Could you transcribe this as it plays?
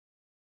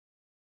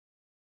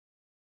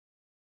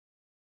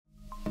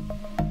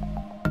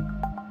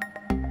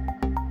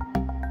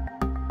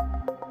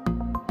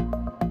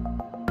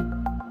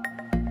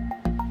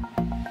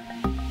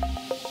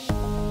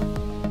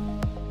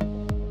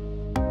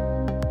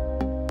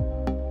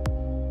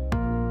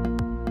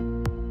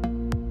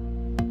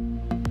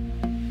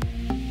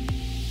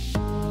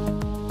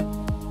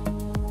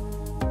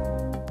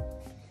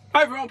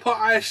Hi everyone,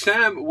 Pot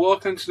ISM.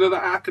 Welcome to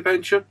another At the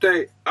Bench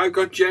update. I've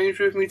got James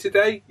with me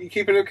today. You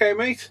keeping okay,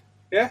 mate?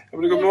 Yeah?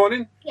 Having a good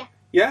morning? Yeah.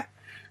 Yeah?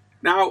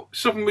 Now,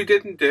 something we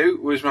didn't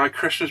do was my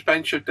Christmas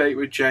bench update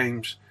with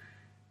James.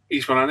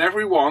 He's been on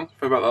every one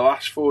for about the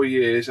last 4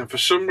 years, and for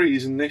some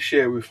reason this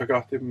year we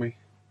forgot, didn't we?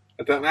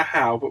 I don't know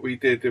how, but we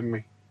did, didn't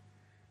we?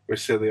 We're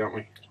silly, aren't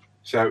we?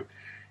 So,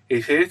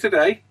 he's here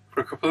today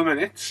for a couple of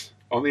minutes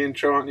on the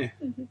intro, aren't you?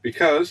 Mm-hmm.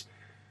 Because,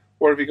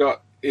 what have you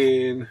got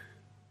in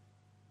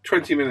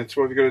 20 minutes?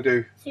 What have you got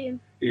to do? Zoom.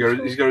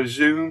 He's got a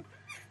Zoom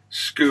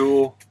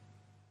school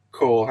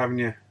call, haven't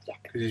you? Yeah.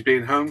 Because he's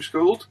being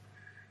homeschooled.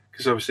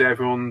 Because obviously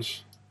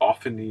everyone's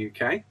off in the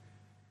UK,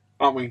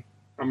 aren't we?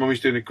 And Mummy's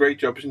doing a great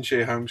job, isn't she,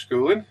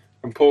 homeschooling?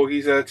 And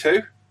Porgy's there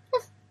too.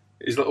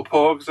 His little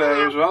Porg's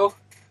there as well.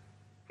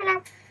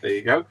 Hello. There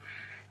you go.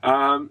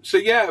 So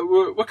yeah,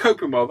 we're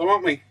coping well though,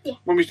 aren't we? Yeah.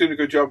 Mummy's doing a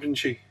good job, isn't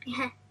she?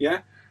 Yeah. Yeah?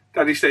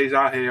 Daddy stays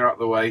out here, out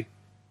the way.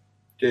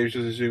 James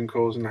does the Zoom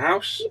calls in the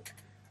house. Yep.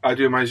 I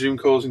do my Zoom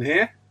calls in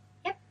here.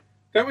 Yep.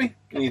 Don't we?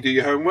 And you do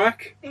your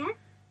homework. Yeah.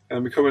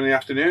 And we come in the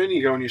afternoon,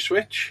 you go on your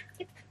Switch.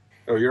 Yep.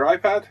 Or your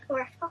iPad. Or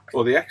Xbox.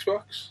 Or the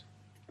Xbox.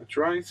 That's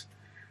right.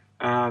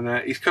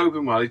 And he's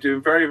coping well. He's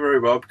doing very, very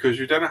well because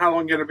we don't know how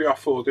long you're going to be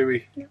off for, do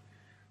we? No.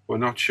 We're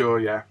not sure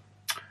yet.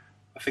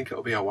 I think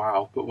it'll be a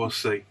while, but we'll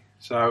see.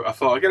 So I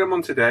thought I'd get him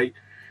on today.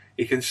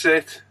 He can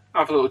sit,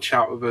 have a little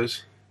chat with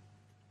us.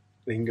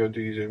 Then you can go and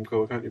do your Zoom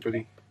call, can't you,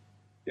 buddy?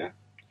 Yeah?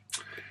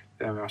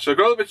 There we are. So I've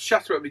got a little bit to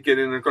chat about at the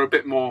beginning, and I've got a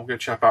bit more I'm going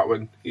to chat about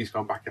when he's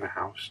gone back in the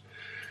house.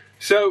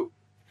 So,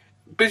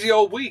 busy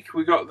old week.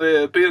 We got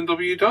the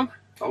BMW done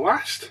at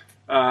last.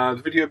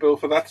 The video build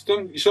for that's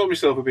done. You saw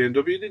myself a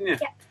BMW, didn't you?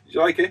 Yeah. Did you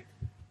like it?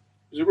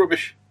 Was it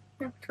rubbish?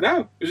 No.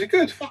 No? Was it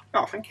good? Yeah.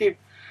 Oh, thank you.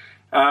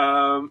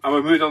 And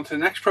we moved on to the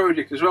next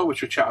project as well,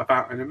 which we'll chat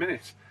about in a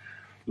minute.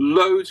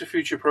 Loads of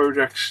future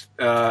projects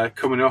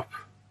coming up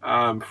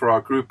for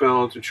our group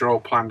builds, which are all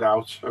planned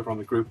out over on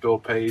the group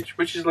build page,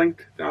 which is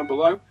linked down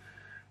below.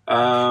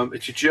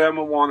 It's a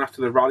German one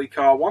after the rally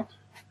car one,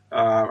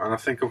 and I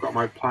think I've got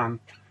my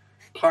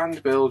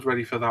planned build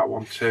ready for that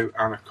one too,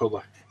 and a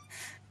colour.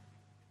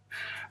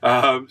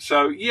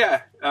 So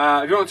yeah,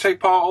 if you want to take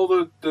part, all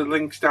the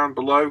links down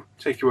below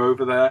take you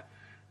over there,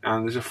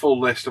 and there's a full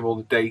list of all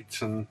the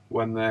dates and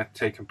when they're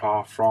taking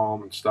part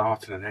from, and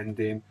starting and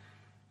ending,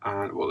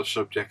 and what the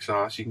subjects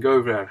are. So you can go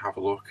over there and have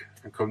a look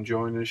and come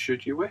join us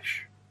should you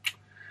wish.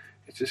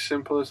 It's as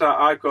simple as that.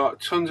 I've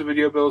got tons of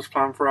video builds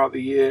planned throughout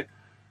the year,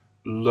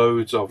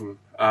 loads of them.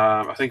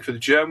 I think for the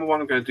German one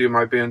I'm going to do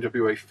my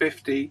BMW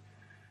A50.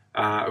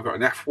 I've got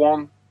an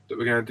F1 that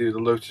we're going to do the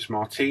Lotus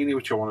Martini,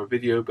 which I want a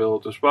video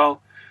build as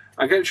well.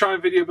 I'm going to try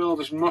and video build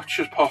as much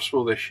as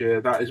possible this year.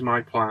 That is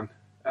my plan.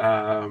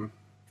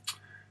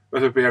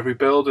 Whether it be every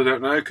build, I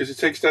don't know, because it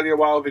takes Daddy a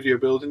while video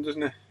building,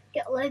 doesn't it?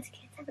 Got loads of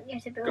kits, haven't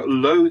you, to build? Got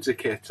loads of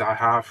kits, I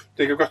have.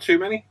 Think I've got too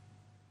many?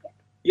 Yeah.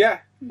 Yeah.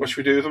 What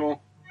should we do with them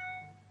all?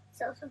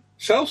 Sell some.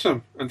 Sell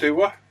some and do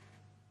what?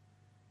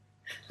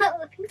 Let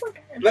other people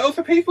get them. Let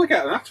other people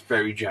get them. That's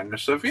very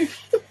generous of you.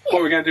 What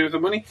are we going to do with the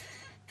money?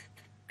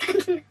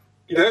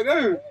 You don't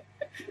know?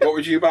 What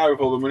would you buy with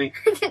all the money?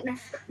 I don't know.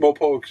 More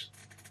Pogs.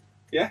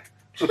 Yeah?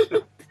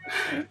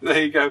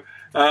 There you go.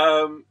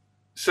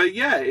 So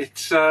yeah,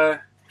 it's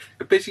a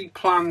busy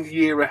planned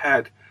year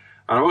ahead.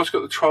 And I've also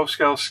got the 12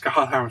 scale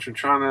Skyline, which I'm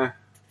trying to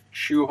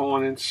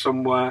shoehorn in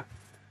somewhere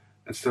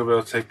and still be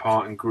able to take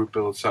part in group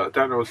builds. So I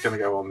don't know what's going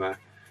to go on there.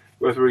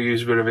 Whether we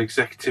use a bit of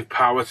executive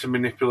power to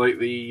manipulate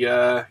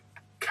the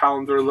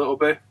calendar a little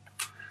bit,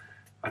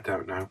 I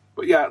don't know.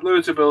 But yeah,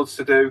 loads of builds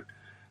to do.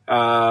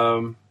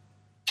 Not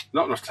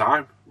enough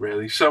time,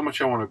 really. So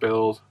much I want to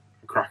build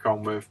and crack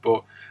on with.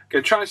 But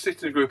again, try and stick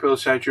to the group build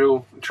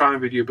schedule and try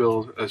and video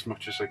build as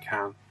much as I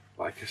can,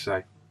 like I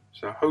say.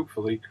 So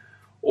hopefully,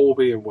 all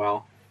being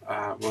well,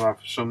 we'll have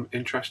some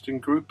interesting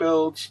group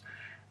builds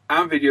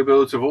and video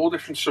builds of all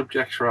different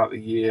subjects throughout the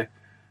year.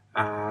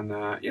 And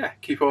yeah,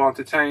 keep you all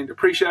entertained.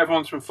 Appreciate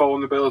everyone's been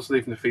following the builds,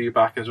 leaving the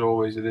feedback. As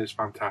always, it is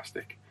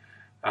fantastic.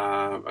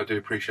 I do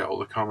appreciate all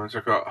the comments.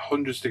 I've got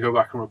hundreds to go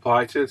back and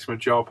reply to. It's my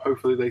job,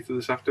 hopefully later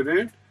this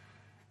afternoon.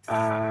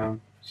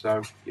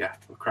 So yeah,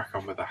 we'll crack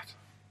on with that.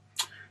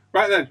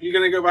 Right then, you're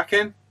going to go back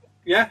in?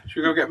 Yeah? Should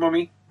we go get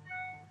Mummy?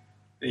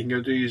 You can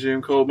go do your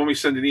Zoom call.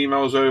 Mummy's sending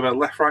emails over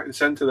left, right and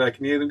centre there.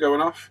 Can you hear them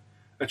going off?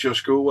 That's your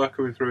schoolwork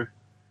coming through.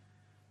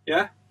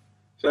 Yeah?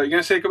 So you're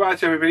going to say goodbye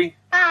to everybody?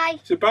 Bye.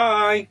 Say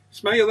bye.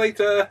 Smell you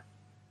later.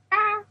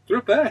 Bye. They're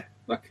up there.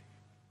 Look.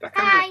 That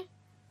Bye.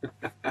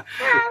 Bye.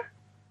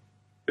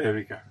 There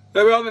we go.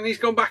 There we are then. He's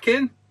gone back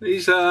in.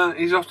 He's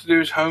off to do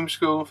his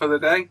homeschool for the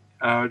day.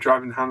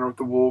 Driving Hannah up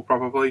the wall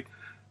probably.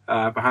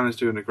 But Hannah's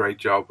doing a great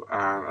job.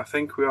 I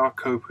think we are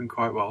coping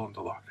quite well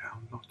under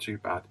lockdown. Not too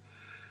bad.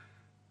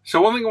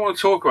 So one thing I want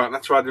to talk about, and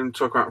that's why I didn't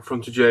talk about in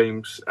front of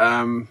James,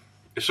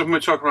 is something we're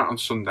talking about on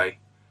Sunday.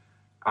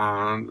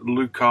 And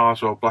Luke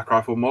Carswell, Black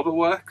Rifle Model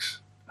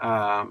Works,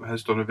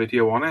 has done a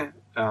video on it,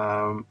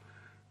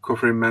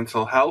 covering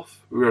mental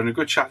health. We were having a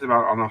good chat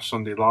about it on our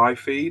Sunday live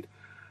feed.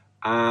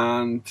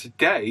 And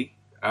today,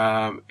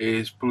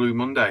 is Blue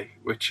Monday,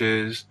 which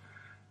is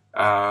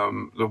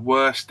the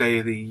worst day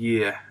of the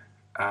year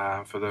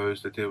for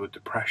those that deal with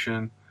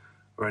depression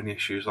or any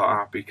issues like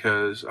that,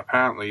 because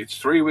apparently it's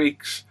 3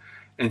 weeks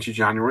into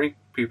January.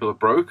 People are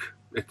broke.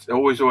 It's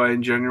always the way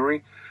in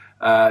January.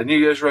 New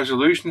Year's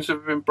resolutions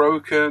have been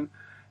broken,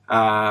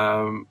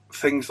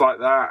 things like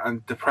that,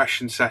 and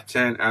depression set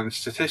in, and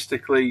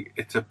statistically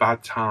it's a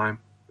bad time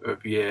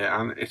of year.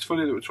 And it's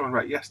funny that we're talking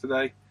about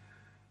yesterday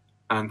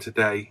and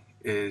today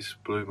is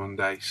Blue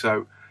Monday.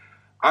 So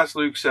as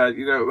Luke said,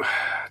 you know,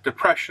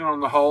 depression on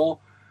the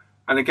whole,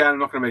 and again, I'm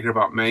not going to make it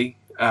about me,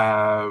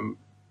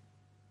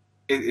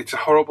 it's a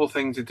horrible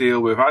thing to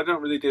deal with. I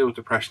don't really deal with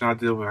depression, I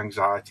deal with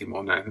anxiety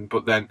more than anything,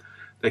 but then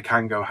they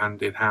can go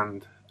hand in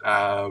hand.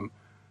 The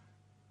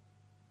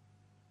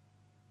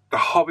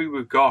hobby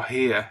we've got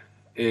here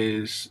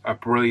is a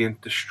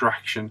brilliant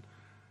distraction,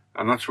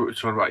 and that's what we were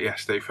talking about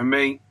yesterday. For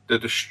me, the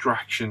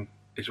distraction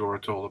is what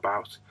it's all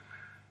about.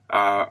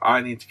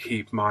 I need to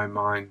keep my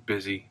mind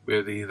busy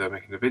with either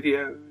making the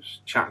videos,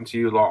 chatting to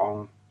you a lot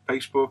on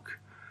Facebook,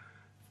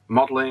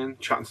 modelling,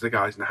 chatting to the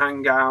guys in the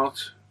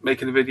Hangout,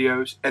 making the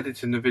videos,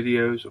 editing the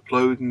videos,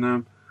 uploading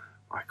them,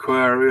 my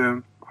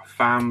aquarium, my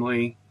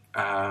family,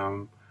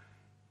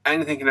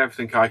 anything and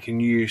everything I can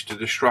use to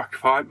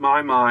distract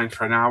my mind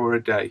for an hour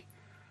a day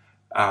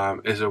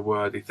is a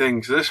worthy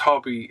thing. So this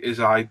hobby is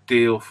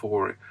ideal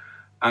for it.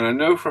 And I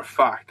know for a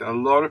fact a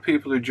lot of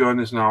people who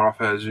join us in our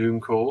Off Air Zoom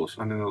calls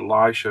and in the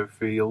live show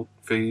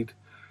feed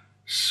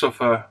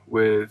suffer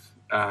with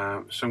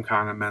some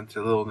kind of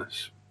mental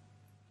illness.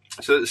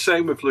 So the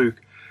same with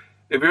Luke.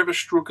 If you're ever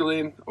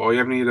struggling or you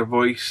ever need a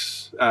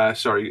voice,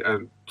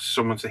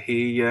 someone to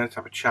hear you, to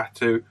have a chat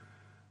to,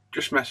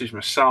 just message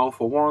myself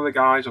or one of the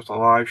guys off the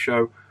live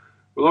show.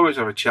 We'll always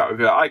have a chat with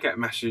you. I get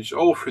messages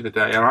all through the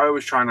day, and I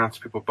always try and answer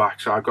people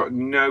back, so I've got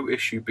no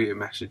issue being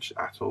messaged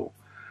at all.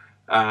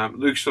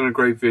 Luke's done a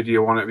great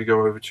video on it. We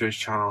go over to his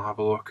channel, have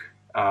a look.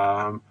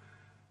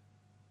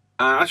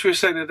 As we were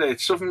saying today,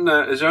 it's something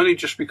that has only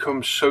just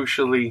become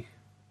socially,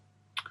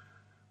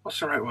 what's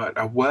the right word?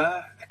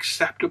 Aware?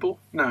 Acceptable?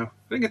 No, I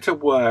think it's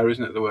aware,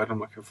 isn't it, the word I'm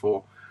looking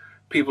for?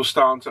 People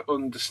starting to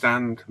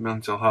understand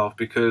mental health,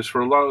 because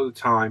for a lot of the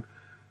time,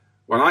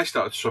 when I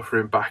started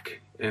suffering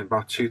back in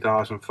about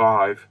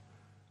 2005,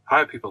 I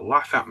had people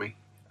laugh at me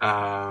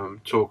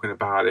talking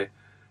about it.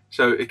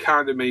 So it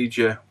kind of made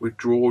you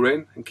withdraw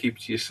in and keep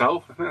it to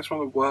yourself. I think that's one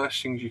of the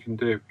worst things you can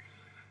do.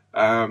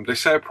 They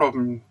say a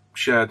problem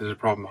shared is a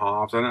problem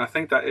halved, and I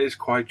think that is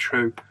quite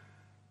true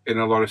in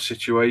a lot of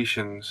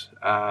situations,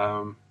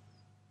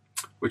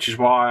 which is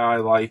why I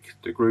like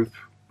the group,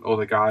 all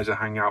the guys I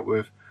hang out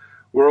with.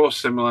 We're all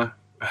similar.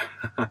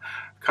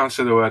 Can't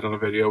say the word on the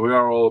video. We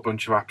are all a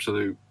bunch of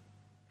absolute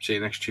see you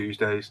next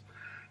Tuesdays.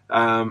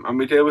 And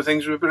we deal with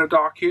things with a bit of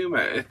dark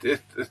humour.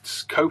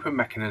 It's coping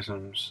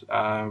mechanisms.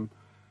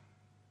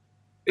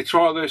 It's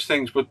one of those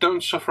things, but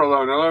don't suffer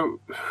alone. Although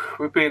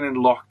we've been in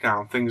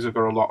lockdown, things have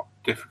got a lot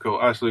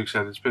difficult. As Luke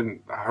said, it's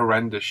been a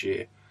horrendous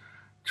year.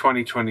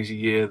 2020 is a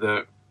year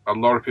that a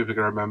lot of people are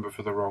going to remember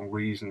for the wrong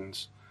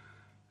reasons.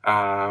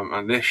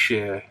 And this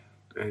year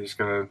is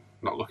going to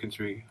not looking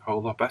to be a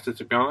whole lot better,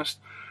 to be honest.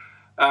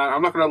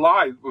 I'm not going to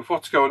lie, with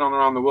what's going on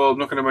around the world, I'm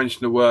not going to mention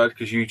the word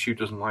because YouTube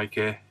doesn't like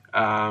it.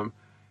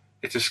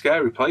 It's a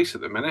scary place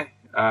at the minute.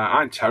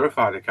 I'm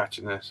terrified of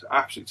catching this.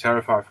 Absolutely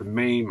terrified for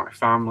me, my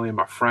family,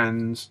 my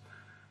friends,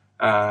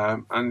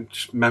 and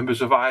just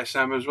members of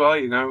ISM as well.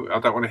 You know, I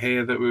don't want to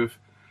hear that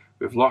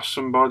we've lost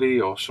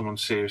somebody or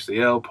someone's seriously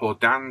ill. Poor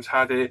Dan's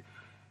had it.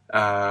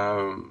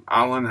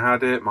 Alan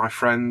had it. My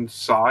friend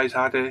Si's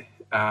had it.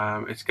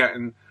 It's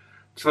getting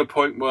to the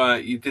point where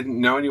you didn't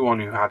know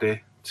anyone who had it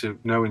to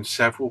knowing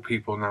several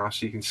people now,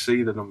 so you can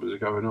see the numbers are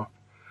going up.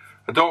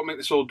 I don't make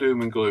this all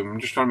doom and gloom. I'm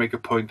just trying to make a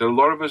point that a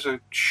lot of us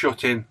are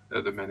shut in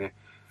at the minute,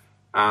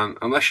 and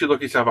unless you're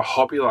lucky to have a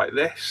hobby like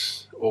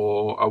this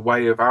or a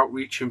way of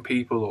outreaching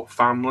people or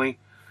family,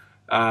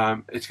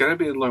 it's going to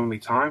be a lonely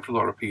time for a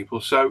lot of people.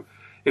 So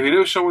if you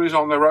know someone who's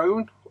on their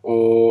own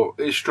or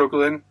is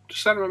struggling,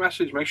 just send them a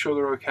message, make sure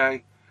they're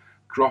okay,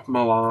 drop them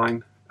a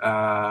line,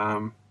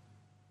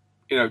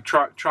 you know,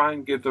 try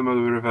and give them a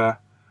bit of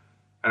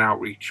an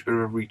outreach, a bit of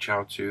a reach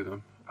out to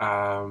them,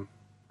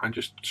 and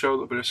just show a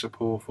little bit of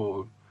support for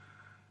them.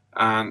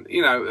 And,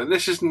 you know, and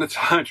this isn't the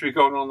time to be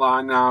going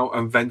online now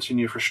and venting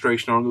your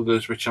frustration on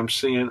others, which I'm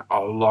seeing a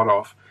lot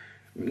of.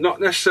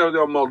 Not necessarily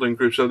on modelling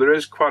groups, so there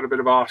is quite a bit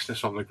of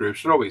arseness on the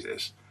groups, there always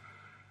is.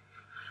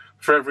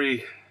 For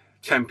every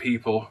 10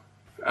 people,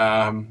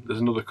 there's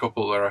another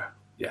couple that are,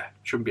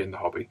 shouldn't be in the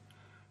hobby.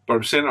 But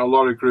I'm seeing a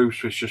lot of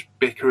groups which just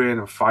bickering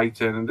and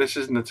fighting, and this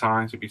isn't the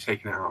time to be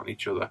taking it out on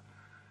each other.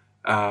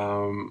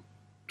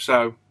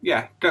 So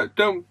yeah,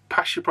 don't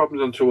pass your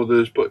problems on to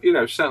others, but you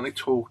know, certainly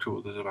talk to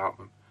others about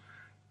them.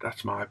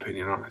 That's my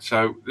opinion on it.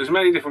 So there's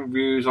many different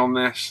views on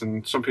this,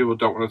 and some people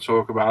don't want to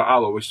talk about it.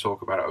 I'll always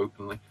talk about it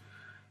openly.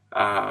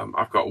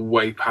 I've got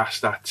way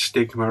past that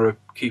stigma of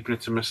keeping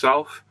it to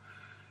myself.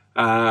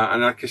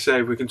 And like I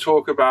say, if we can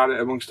talk about it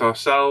amongst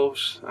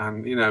ourselves,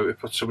 and you know, it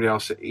puts somebody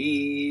else at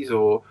ease,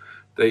 or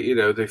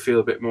they feel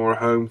a bit more at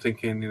home,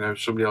 thinking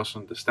somebody else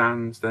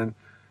understands, then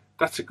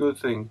that's a good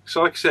thing.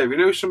 So like I say, if you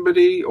know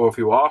somebody, or if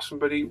you are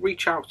somebody,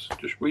 reach out.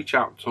 Just reach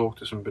out and talk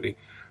to somebody.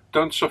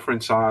 Don't suffer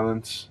in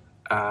silence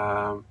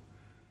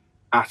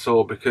at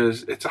all,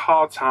 because it's a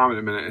hard time at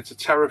the minute. It's a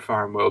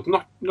terrifying world,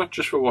 not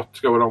just for what's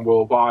going on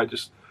worldwide,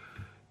 just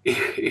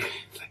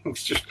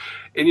things just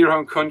in your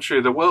own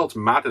country. The world's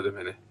mad at the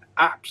minute,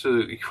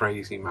 absolutely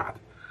crazy mad.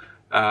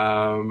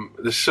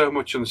 There's so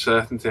much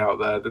uncertainty out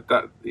there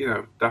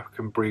that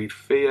can breed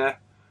fear,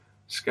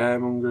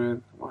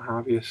 scaremongering, what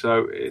have you.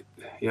 So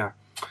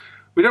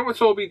we don't want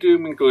to all be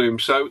doom and gloom.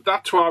 So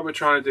that's why we're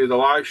trying to do the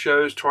live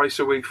shows twice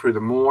a week through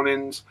the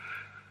mornings.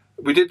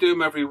 We did do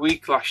them every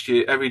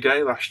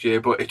day last year,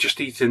 but it just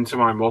eats into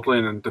my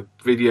modelling and the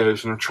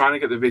videos, and I'm trying to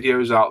get the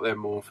videos out there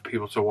more for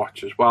people to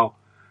watch as well.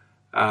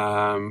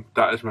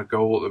 That is my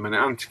goal at the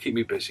minute, and to keep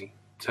me busy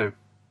too.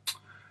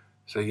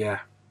 So yeah,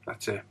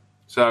 that's it.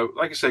 So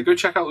like I say, go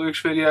check out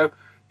Luke's video,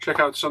 check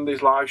out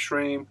Sunday's live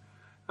stream,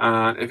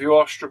 and if you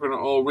are struggling at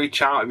all,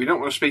 reach out. If you don't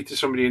want to speak to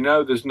somebody you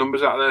know, there's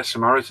numbers out there,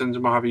 Samaritans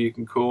and what have you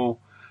can call.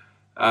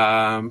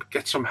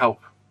 Get some help,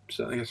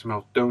 certainly get some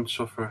help. Don't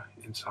suffer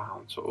in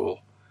silence at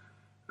all.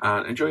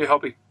 And enjoy your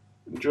hobby.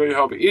 Enjoy your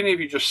hobby. Even if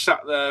you just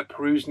sat there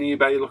perusing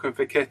eBay looking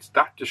for kits,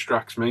 that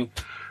distracts me.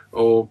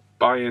 Or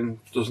buying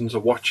dozens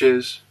of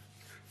watches,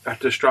 that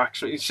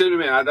distracts me. You see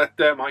what I mean?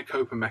 They're my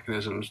coping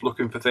mechanisms.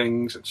 Looking for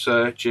things and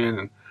searching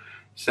and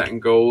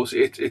setting goals.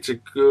 It's a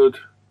good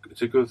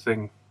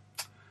thing.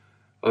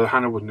 Although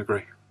Hannah wouldn't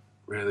agree,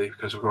 really,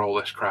 because we've got all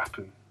this crap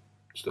and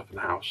stuff in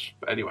the house.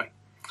 But anyway,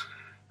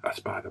 that's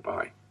by the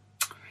by.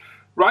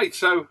 Right,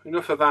 so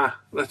enough of that.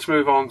 Let's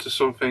move on to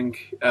something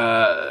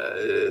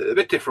a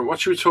bit different. What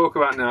should we talk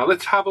about now?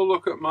 Let's have a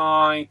look at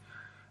my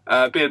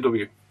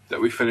BMW that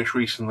we finished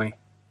recently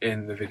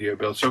in the video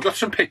build. So I've got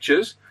some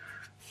pictures,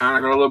 and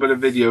I've got a little bit of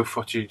video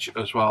footage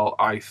as well,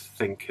 I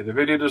think. The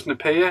video doesn't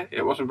appear.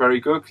 It wasn't very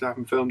good because I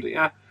haven't filmed it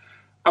yet.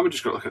 And we're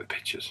just going to look at the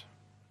pictures.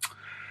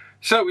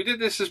 So we did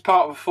this as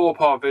part of a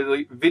 4-part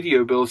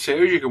video build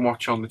series you can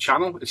watch on the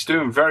channel. It's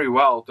doing very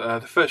well.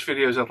 The first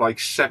videos had like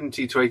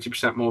 70 to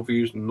 80% more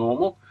views than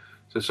normal.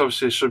 So it's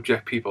obviously a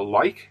subject people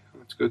like.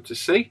 That's good to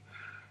see.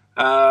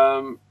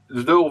 The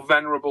old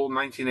venerable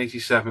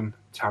 1987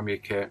 Tamiya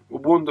kit. A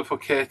wonderful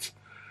kit.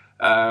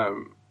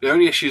 The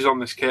only issues on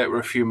this kit were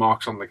a few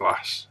marks on the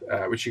glass,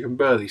 which you can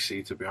barely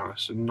see, to be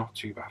honest, and not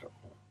too bad at all.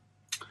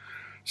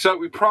 So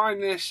we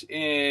primed this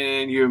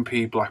in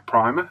UMP black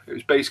primer. It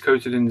was base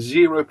coated in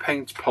Zero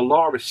Paint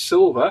Polaris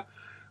Silver,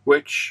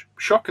 which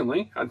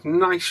shockingly had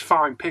nice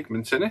fine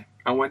pigments in it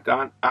and went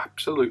down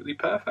absolutely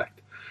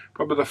perfect.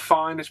 Probably the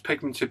finest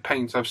pigmented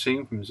paint I've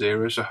seen from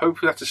Zero, so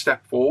hopefully that's a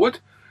step forward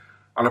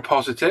and a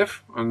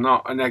positive and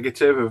not a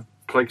negative of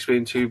flakes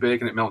being too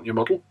big and it melting your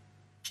model.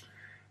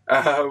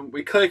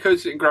 We clear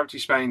coated it in Gravity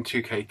Spain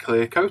 2K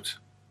clear coat.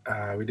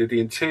 We did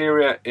the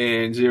interior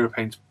in Zero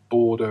Paint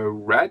Bordeaux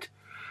Red.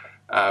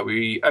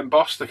 We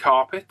embossed the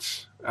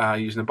carpets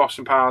using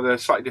embossing powder,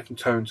 slightly different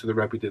tone to the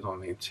red we did on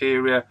the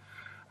interior,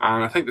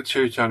 and I think the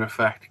two-tone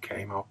effect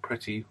came out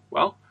pretty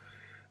well.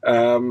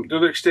 The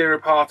other exterior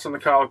parts on the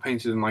car were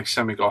painted in like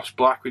semi-gloss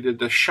black. We did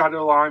the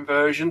shadow line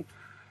version.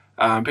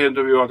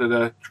 BMW added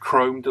a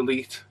chrome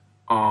delete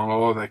on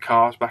all of their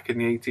cars back in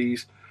the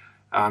 80s,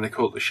 and they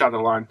called it the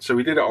shadow line. So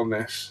we did it on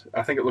this.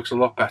 I think it looks a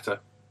lot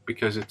better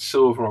because it's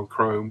silver on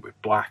chrome with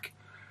black,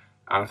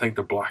 and I think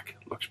the black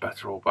looks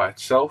better all by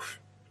itself.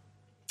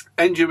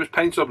 Engine was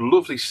painted up,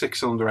 lovely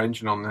 6-cylinder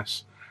engine on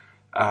this.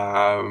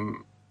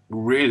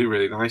 Really,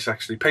 really nice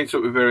actually. Painted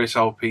up with various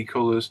LP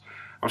colours.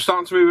 I'm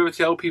starting to move over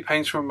to LP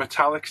paints from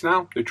metallics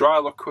now. They dry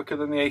a lot quicker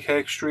than the AK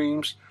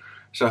Extremes,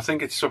 so I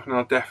think it's something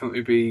I'll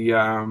definitely be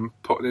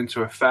putting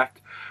into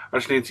effect. I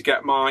just need to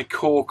get my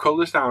core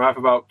colours down. I have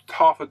about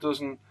half a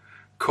dozen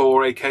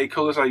core AK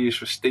colours I use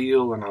for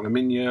steel and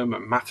aluminium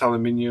and matte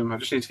aluminium. I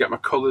just need to get my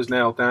colours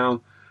nailed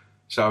down,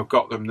 so I've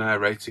got them there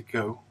ready to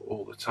go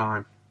all the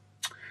time.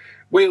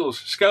 Wheels,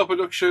 scale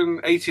production,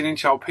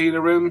 18-inch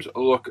Alpina rims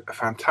look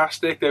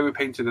fantastic. They were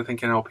painted, I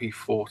think, in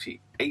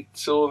LP48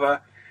 silver.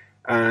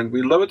 And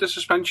we lowered the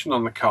suspension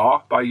on the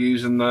car by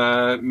using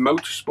the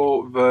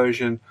motorsport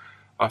version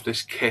of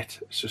this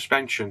kit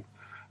suspension.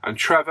 And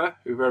Trevor,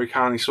 who very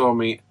kindly saw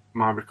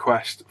my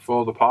request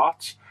for the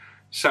parts,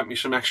 sent me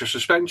some extra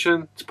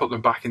suspension to put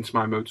them back into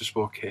my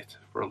motorsport kit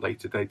for a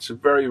later date. So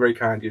very, very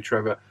kind of you,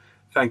 Trevor.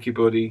 Thank you,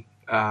 buddy.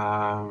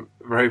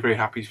 Very, very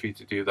happy for you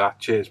to do that.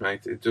 Cheers,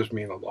 mate. It does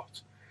mean a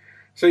lot.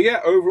 So yeah,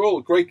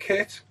 overall, great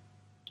kit.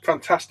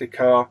 Fantastic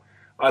car.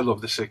 I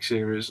love the 6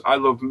 Series. I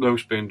love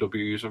most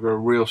BMWs. I've got a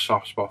real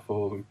soft spot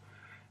for them.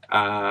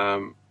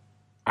 And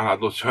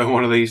I'd love to own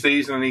one of these.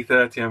 These and an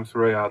E30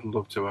 M3 I'd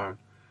love to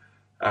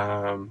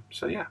own.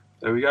 So yeah,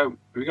 there we go.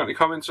 If you've got any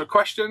comments or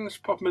questions,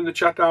 pop them in the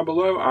chat down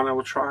below and I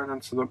will try and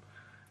answer them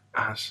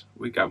as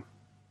we go.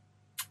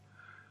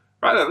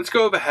 Right then, let's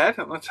go overhead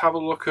and let's have a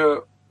look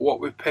at what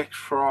we've picked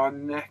for our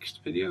next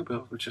video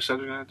build, which I said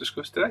we're going to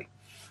discuss today.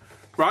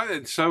 Right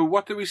then, so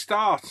what did we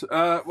start?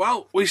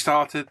 Well, we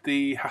started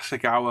the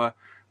Hasegawa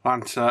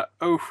Lancer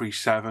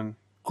 037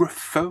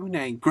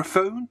 Griffoni.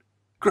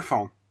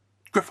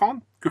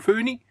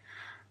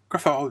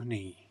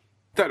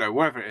 Don't know,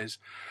 whatever it is.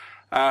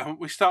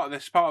 We started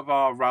this part of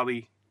our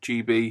Rally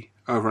GB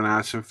over on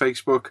Addison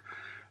Facebook.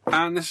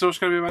 And this is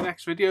also going to be my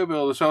next video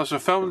build as well. So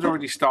filming's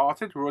already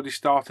started. We've already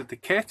started the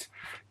kit.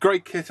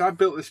 Great kit. I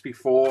built this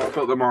before. I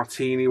built the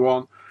Martini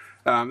one.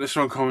 This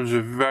one comes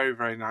with very,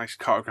 very nice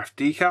cartograph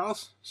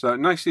decals. So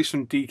nice to do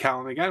some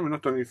decaling again. We're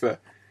not done it for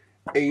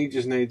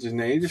ages and ages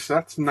and ages. So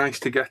that's nice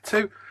to get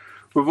to.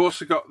 We've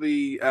also got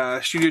the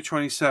Studio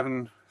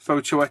 27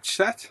 photo etch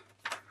set,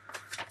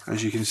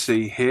 as you can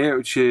see here,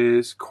 which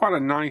is quite a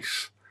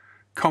nice,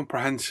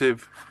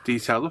 comprehensive,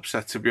 detailed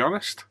upset, to be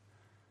honest.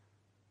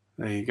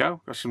 There you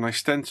go. Got some nice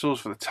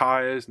stencils for the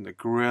tyres and the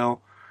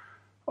grille.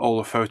 All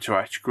the photo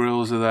etch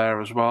grills are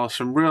there as well.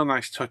 Some real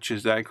nice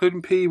touches there,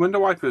 including PE window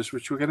wipers,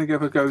 which we're going to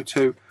give a go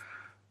to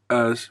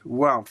as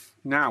well.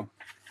 Now,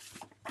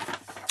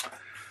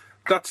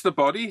 that's the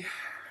body.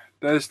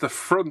 There's the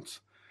front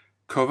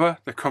cover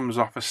that comes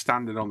off as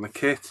standard on the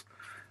kit.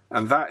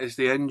 And that is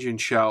the engine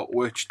shell,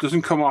 which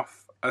doesn't come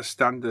off as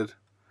standard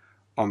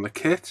on the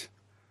kit.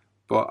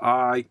 But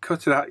I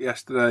cut it out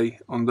yesterday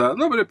under a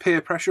little bit of peer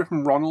pressure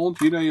from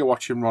Ronald. You know you're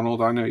watching,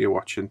 Ronald. I know you're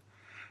watching.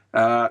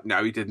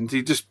 No, he didn't.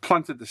 He just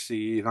planted the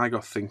seed, and I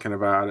got thinking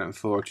about it and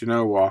thought, you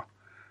know what?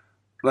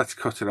 Let's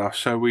cut it off.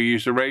 So we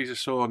used a razor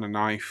saw and a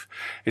knife.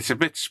 It's a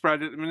bit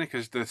spread at the minute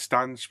because the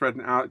stand's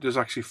spreading out. It does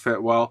actually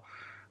fit well.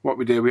 What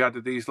we did, we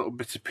added these little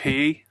bits of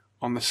PE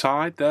on the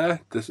side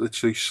there. Just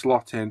literally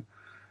slot in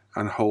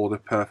and hold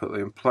it perfectly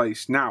in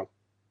place. Now,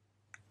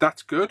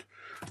 that's good.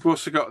 We've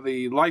also got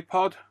the light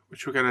pod,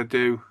 which we're going to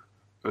do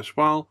as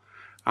well,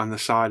 and the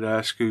side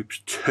air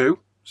scoops too.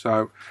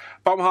 So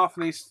bottom half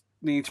of these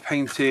needs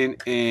painting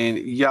in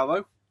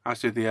yellow,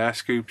 as do the air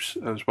scoops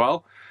as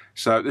well.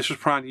 So this was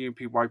primed in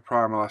UP white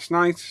primer last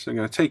night, so I'm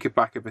going to take it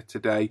back a bit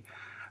today,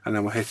 and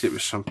then we'll hit it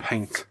with some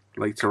paint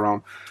later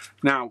on.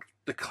 Now,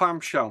 the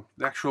clamshell,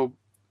 the actual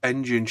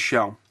engine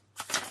shell,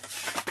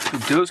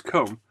 it does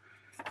come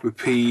with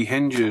PE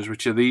hinges,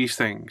 which are these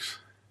things.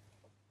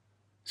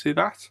 See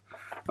that?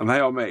 And they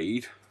are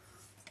made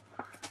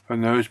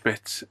from those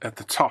bits at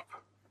the top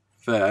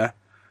there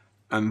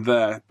and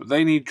there, but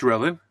they need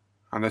drilling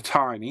and they're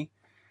tiny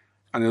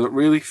and they look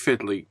really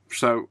fiddly.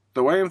 So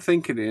the way I'm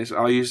thinking is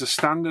I'll use the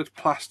standard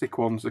plastic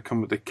ones that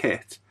come with the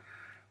kit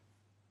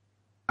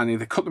and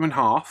either cut them in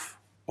half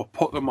or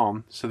put them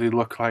on so they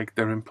look like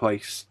they're in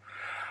place.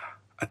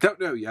 I don't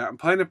know yet. I'm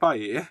playing it by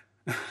ear.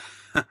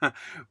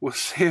 We'll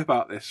see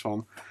about this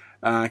one.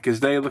 Because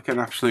they look an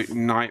absolute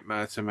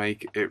nightmare to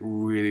make. It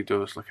really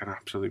does look an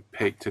absolute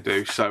pig to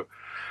do. So,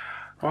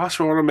 whilst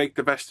we want to make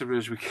the best of it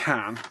as we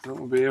can,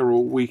 we'll be here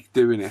all week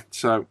doing it.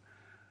 So,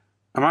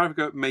 I might have a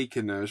go at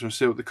making those and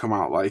see what they come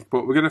out like.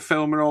 But we're going to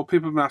film it all.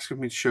 People have been asking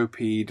me to show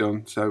PE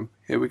done. So,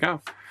 here we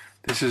go.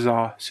 This is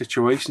our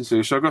situation to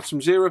do. So, I've got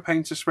some zero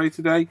paint to spray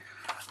today.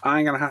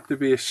 I'm going to have to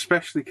be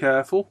especially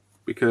careful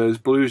because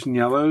blues and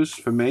yellows,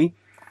 for me,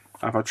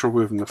 I've had trouble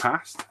with in the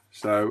past.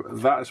 So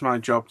that is my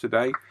job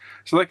today.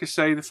 So like I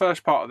say, the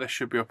first part of this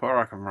should be up, I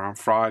reckon, around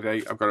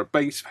Friday. I've got a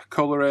base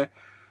colour it,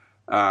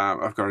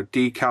 I've got to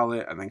decal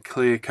it and then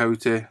clear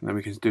coat it, and then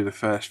we can do the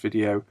first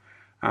video.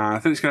 I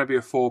think it's going to be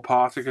a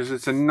 4-parter because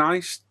it's a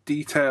nice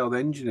detailed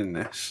engine in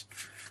this.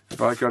 If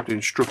I grab the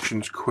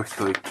instructions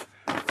quickly,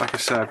 like I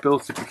said, I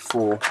built it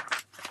before.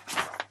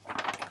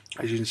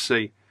 As you can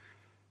see,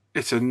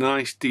 it's a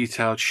nice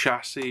detailed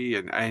chassis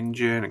and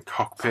engine and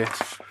cockpit.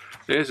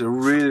 It is a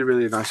really,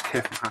 really nice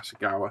kit from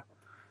Hasegawa.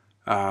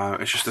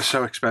 It's just they're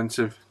so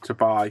expensive to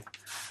buy,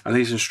 and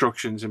these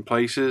instructions in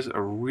places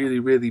are really,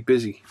 really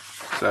busy.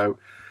 So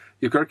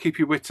you've got to keep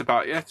your wits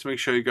about you to make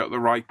sure you got the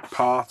right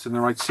part and the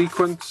right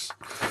sequence.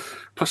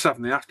 Plus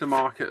having the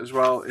aftermarket as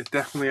well, it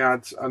definitely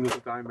adds another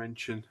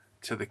dimension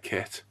to the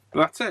kit.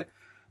 But that's it.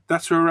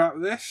 That's where we're at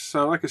with this.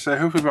 So like I say,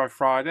 hopefully by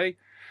Friday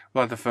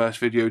we'll have the first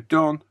video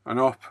done and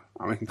up,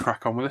 and we can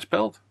crack on with this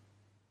build.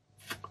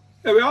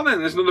 There we are then,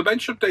 there's another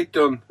bench update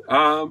done.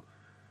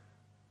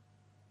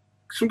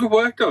 Some good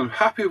work done,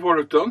 happy with what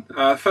I've done.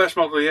 First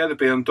model here, the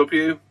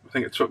BMW, I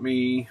think it took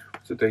me,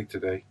 what's the date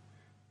today?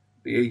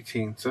 The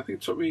 18th, I think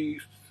it took me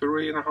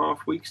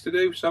 3.5 weeks to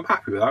do, so I'm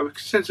happy with that.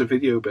 Since a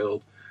video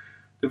build,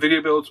 the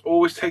video builds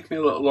always take me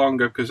a little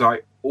longer because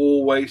I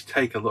always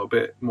take a little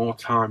bit more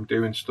time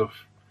doing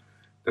stuff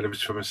than if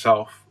it's for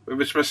myself.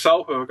 If it's for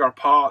myself, if I've got a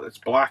part that's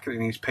black and it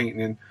needs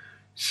painting in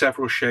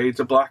several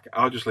shades of black,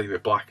 I'll just leave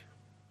it black.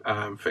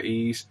 For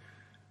ease.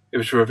 If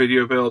it's for a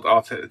video build,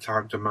 I'll take the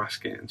time to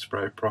mask it and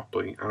spray it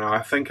properly, and I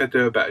think I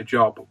do a better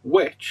job,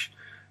 which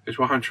is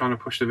why I'm trying to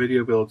push the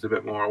video builds a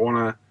bit more. I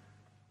want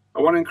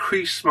to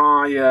increase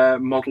my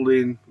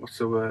modelling, what's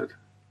the word,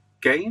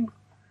 game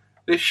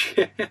this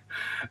year,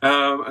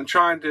 and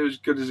try and do as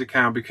good as I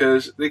can,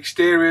 because the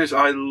exteriors,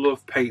 I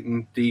love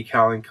painting,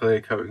 decaling, clear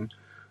coating,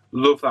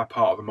 love that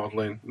part of the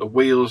modelling, the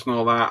wheels and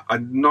all that.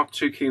 I'm not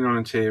too keen on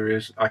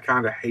interiors, I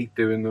kind of hate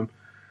doing them.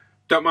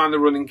 Don't mind the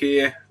running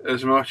gear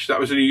as much. That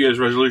was a New Year's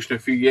resolution a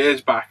few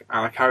years back,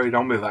 and I carried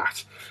on with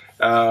that.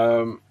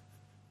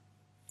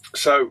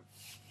 So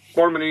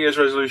one of my New Year's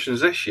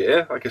resolutions this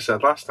year, like I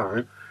said last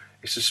time,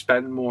 is to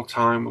spend more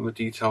time on the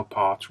detailed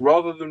parts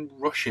rather than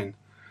rushing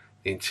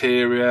the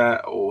interior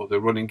or the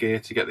running gear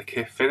to get the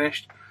kit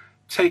finished.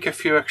 Take a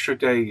few extra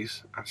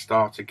days and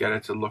start to get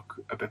it to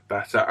look a bit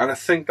better. And I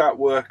think that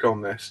worked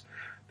on this.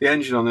 The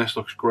engine on this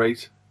looks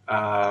great.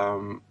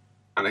 And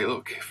it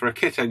look for a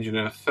kit engine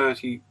in a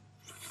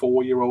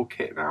 34-year-old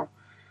kit now.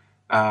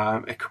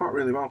 It came out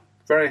really well.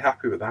 Very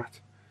happy with that.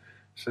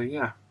 So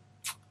yeah,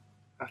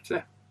 that's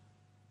it.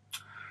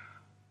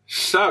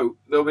 So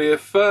there'll be a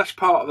first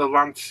part of the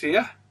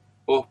Lancia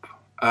up.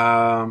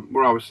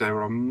 Where I was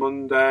there on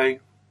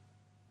Monday.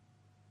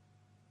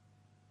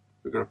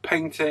 We're going to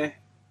paint it,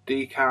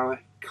 decal it,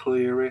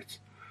 clear it.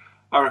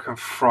 I reckon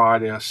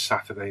Friday or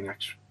Saturday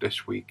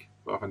this week.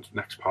 We'll have the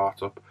next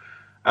part up.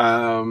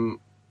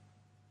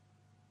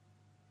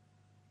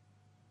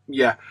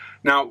 Yeah.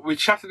 Now, we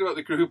chatted about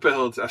the group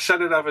builds. I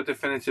said I'd have a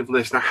definitive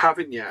list, and I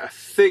haven't yet. I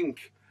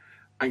think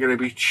I'm going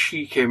to be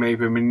cheeky,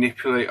 maybe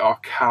manipulate our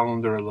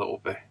calendar a little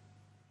bit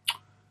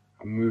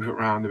and move it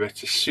around a bit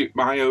to suit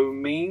my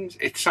own means.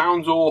 It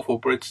sounds awful,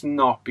 but it's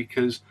not,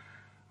 because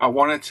I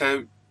wanted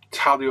to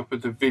tally up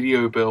with the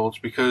video builds,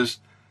 because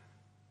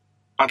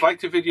I'd like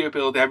to video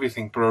build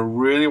everything, but I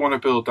really want to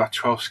build that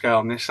 12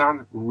 scale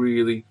Nissan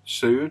really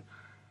soon,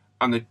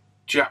 and the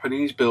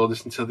Japanese build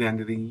is until the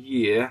end of the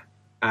year,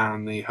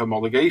 and the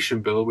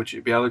homologation build, which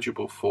it'd be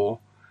eligible for,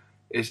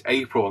 is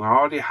April, and I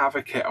already have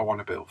a kit I want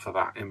to build for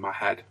that in my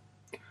head.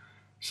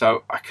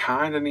 So I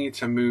kind of need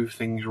to move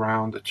things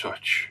around a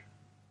touch.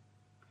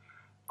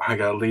 I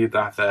gotta leave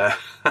that there.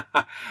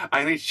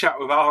 I need to chat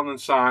with Alan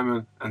and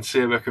Simon and see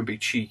if I can be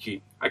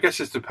cheeky. I guess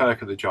it's the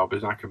perk of the job,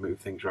 is I can move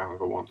things around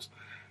if I want.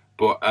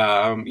 But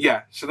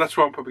yeah, so that's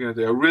what I'm probably going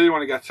to do. I really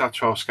want to get to that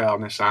 12 scale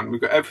Nissan.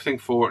 We've got everything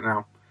for it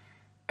now.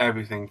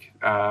 Everything.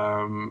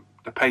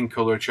 The paint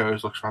colour it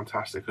chose looks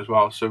fantastic as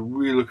well. So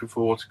really looking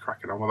forward to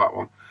cracking on with that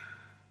one.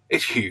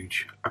 It's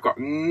huge. I've got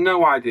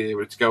no idea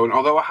where it's going.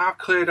 Although I have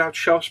cleared out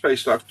shelf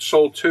space. So I've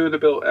sold 2 of the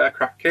built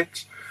aircraft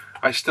kits.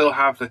 I still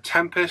have the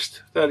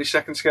Tempest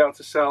 32nd scale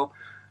to sell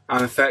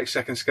and a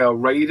 32nd scale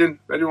Raiden.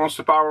 If anyone wants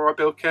to borrow my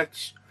build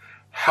kits,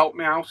 help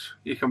me out.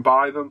 You can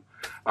buy them.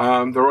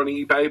 They're on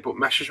eBay, but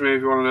message me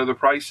if you want to know the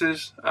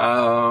prices.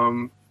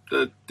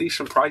 They're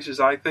decent prices,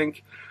 I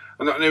think.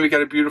 And not only we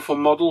get a beautiful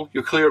model,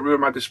 you'll clear it with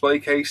my display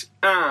case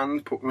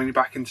and put money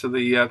back into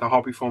the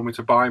hobby for me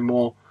to buy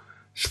more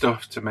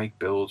stuff to make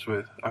builds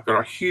with. I've got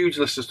a huge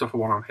list of stuff I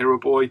want on Hero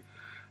Boy.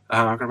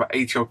 I've got about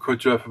 80 odd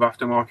quid worth of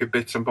aftermarket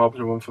bits and bobs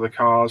I want for the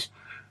cars.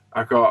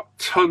 I've got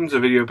tons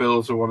of video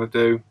builds I want to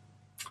do.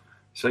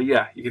 So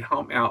yeah, you can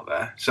help me out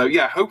there. So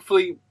yeah,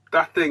 hopefully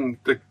that thing,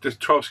 the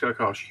 12 scale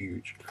car is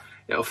huge.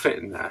 It'll fit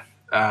in there.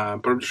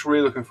 But I'm just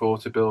really looking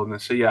forward to building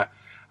this. So yeah,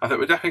 I think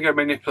we're definitely going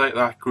to manipulate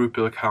that group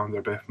build calendar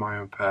a bit for my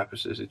own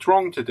purposes. It's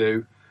wrong to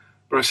do,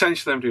 but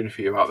essentially I'm doing it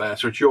for you out there,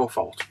 so it's your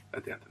fault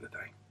at the end of the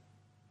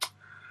day.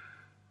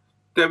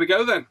 There we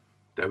go then.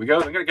 There we go.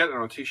 I'm going to get that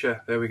on a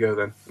t-shirt. There we go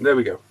then. And there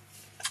we go.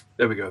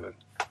 There we go then.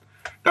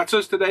 That's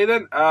us today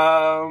then.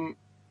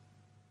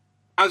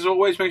 As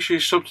always, make sure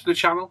you sub to the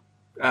channel.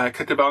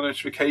 Click the bell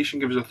notification,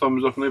 give us a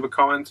thumbs up and leave a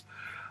comment.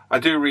 I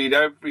do read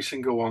every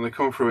single one. They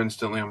come through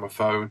instantly on my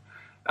phone.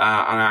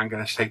 And I'm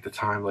going to take the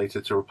time later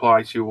to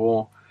reply to you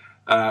all.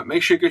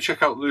 Make sure you go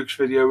check out Luke's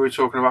video. We were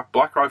talking about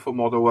Black Rifle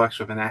Model Works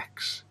with an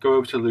X. Go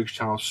over to Luke's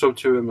channel, sub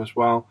to him as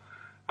well,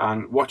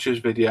 and watch his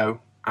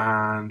video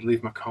and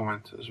leave me a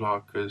comment as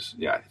well, because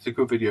yeah, it's a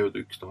good video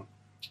Luke's done.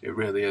 It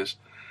really is.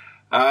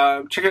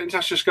 Check out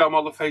International Scale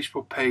Model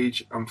Facebook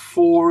page and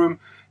forum,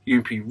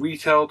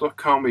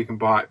 umpretail.com, where you can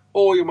buy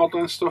all your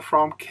modelling stuff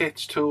from,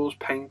 kits, tools,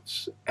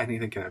 paints,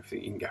 anything and everything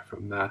you can get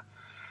from there.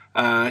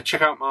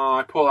 Check out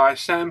my Paul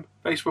ISM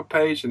Facebook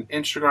page and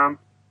Instagram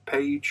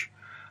page,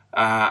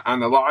 and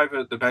the Live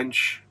at the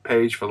Bench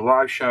page for the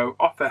live show,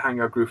 Off Air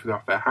Hangout group for the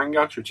Off Air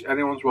Hangouts, which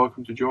anyone's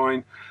welcome to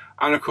join.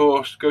 And of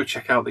course, go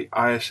check out the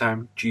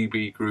ISM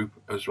GB group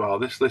as well.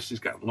 This list is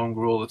getting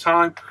longer all the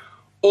time.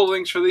 All the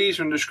links for these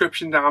are in the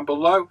description down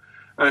below.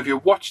 And if you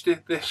watched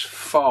it this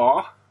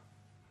far,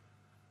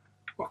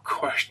 what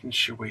questions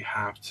should we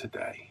have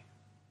today?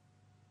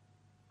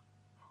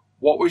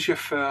 What was your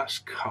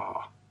first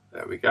car?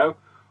 There we go.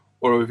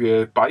 Or of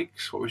your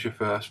bikes, what was your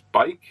first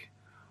bike?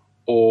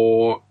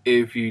 Or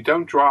if you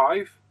don't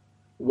drive,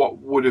 what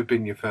would have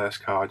been your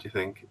first car, do you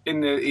think?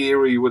 In the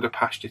era you would have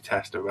passed your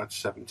test at about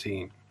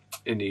 17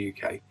 in the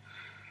UK.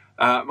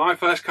 My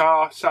first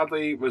car,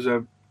 sadly, was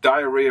a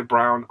diarrhea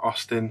brown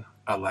Austin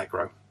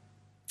Allegro.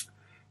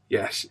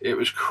 Yes, it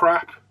was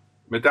crap.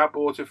 My dad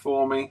bought it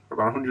for me for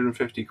about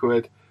 150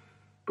 quid.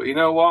 But you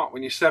know what?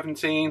 When you're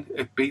 17,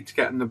 it beats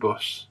getting the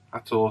bus.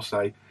 That's all I'll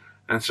say.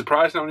 And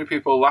surprised how many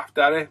people laughed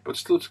at it, but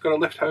still just got a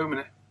lift home in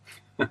it.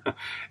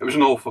 It was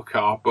an awful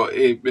car, but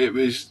it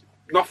was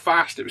not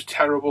fast, it was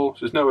terrible.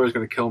 So there's no way I was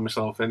going to kill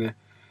myself in it.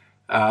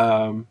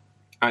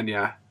 And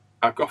yeah,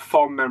 I've got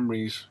fond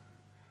memories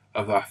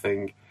of that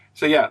thing.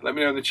 So yeah, let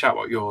me know in the chat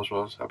what yours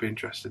was. I'd be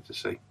interested to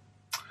see.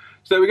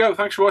 So there we go.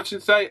 Thanks for watching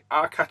today.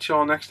 I'll catch you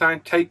all next time.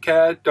 Take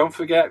care. Don't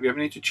forget, if you ever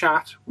need to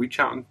chat, reach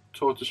out and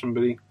talk to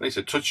somebody. They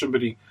said touch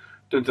somebody.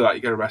 Don't do that,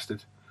 you get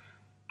arrested.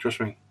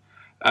 Trust me.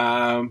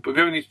 But if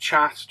you ever need to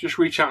chat, just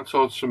reach out and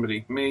talk to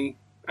somebody. Me,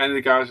 any of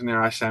the guys in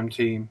the ISM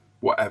team,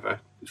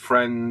 whatever.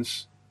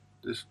 Friends,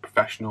 there's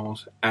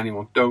professionals,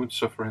 anyone. Don't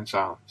suffer in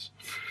silence.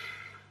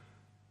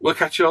 We'll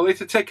catch you all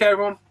later. Take care,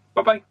 everyone.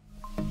 Bye-bye.